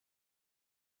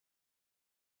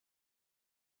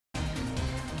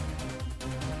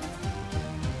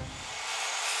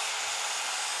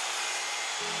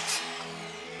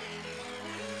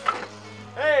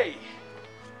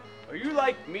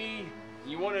like me,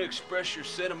 you want to express your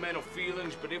sentimental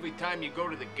feelings, but every time you go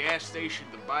to the gas station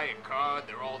to buy a card,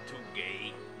 they're all too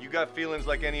gay. You got feelings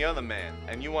like any other man,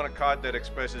 and you want a card that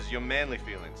expresses your manly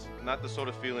feelings, not the sort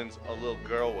of feelings a little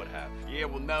girl would have. Yeah,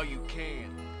 well now you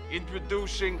can.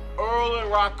 Introducing Earl and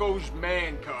Rocco's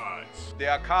man cards. They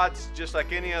are cards just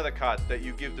like any other cards that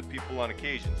you give to people on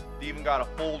occasions. They even got a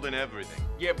fold and everything.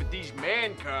 Yeah, but these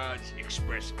man cards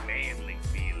express manly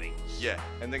feelings. Yeah,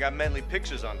 and they got manly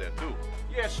pictures on there too.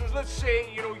 Yeah, so let's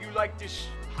say, you like this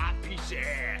hot piece of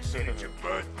ass and it's your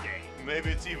birthday. Maybe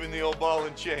it's even the old ball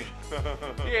and chain.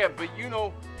 Yeah, but you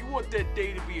want that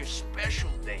day to be a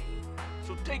special day.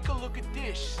 So take a look at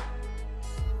this.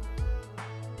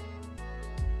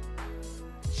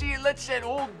 See, it lets that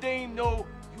old dame know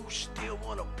you still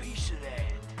want a piece of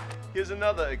that. Here's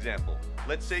another example.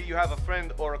 Let's say you have a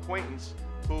friend or acquaintance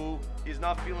who is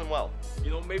not feeling well.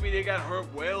 Maybe they got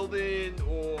hurt welding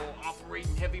or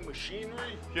operating heavy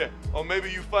machinery. Yeah, or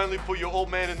maybe you finally put your old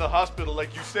man in the hospital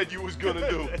like you said you was gonna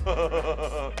do.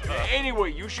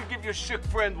 Anyway, you should give your sick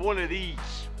friend one of these.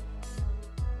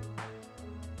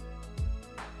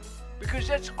 Because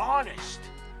that's honest.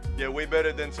 Yeah, way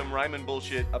better than some rhyming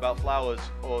bullshit about flowers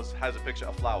or has a picture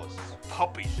of flowers.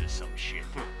 Puppies or some shit.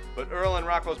 But Earl and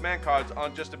Rocco's man cards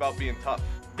aren't just about being tough.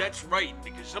 That's right,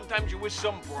 because sometimes you're with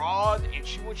some broad and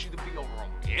she wants you to be a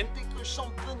romantic or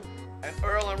something. And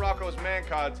Earl and Rocco's man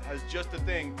cards has just a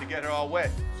thing to get her all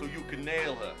wet so you can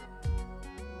nail her.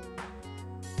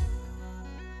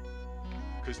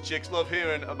 Because chicks love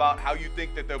hearing about how you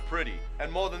think that they're pretty.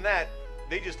 And more than that,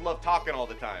 they just love talking all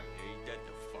the time. Ain't that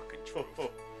the fucking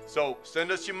truth? So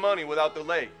send us your money without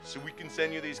delay so we can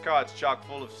send you these cards chock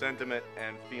full of sentiment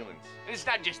and feelings. And it's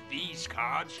not just these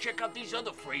cards. Check out these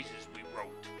other phrases we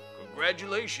wrote.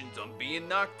 Congratulations on being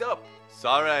knocked up.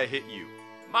 Sorry I hit you.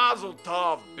 Mazel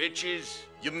tov, bitches.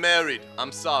 You're married.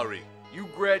 I'm sorry. You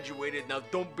graduated, now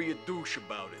don't be a douche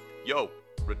about it. Yo,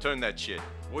 return that shit.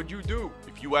 What'd you do?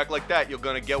 If you act like that, you're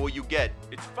gonna get what you get.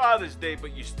 It's Father's Day,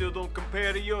 but you still don't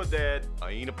compare to your dad.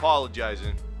 I ain't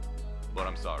apologizing, but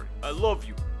I'm sorry. I love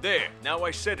you. There, now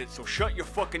I said it, so shut your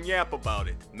fucking yap about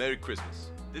it. Merry Christmas.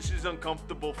 This is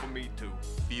uncomfortable for me too.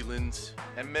 Feelings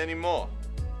and many more.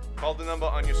 Call the number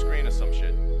on your screen or some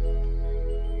shit.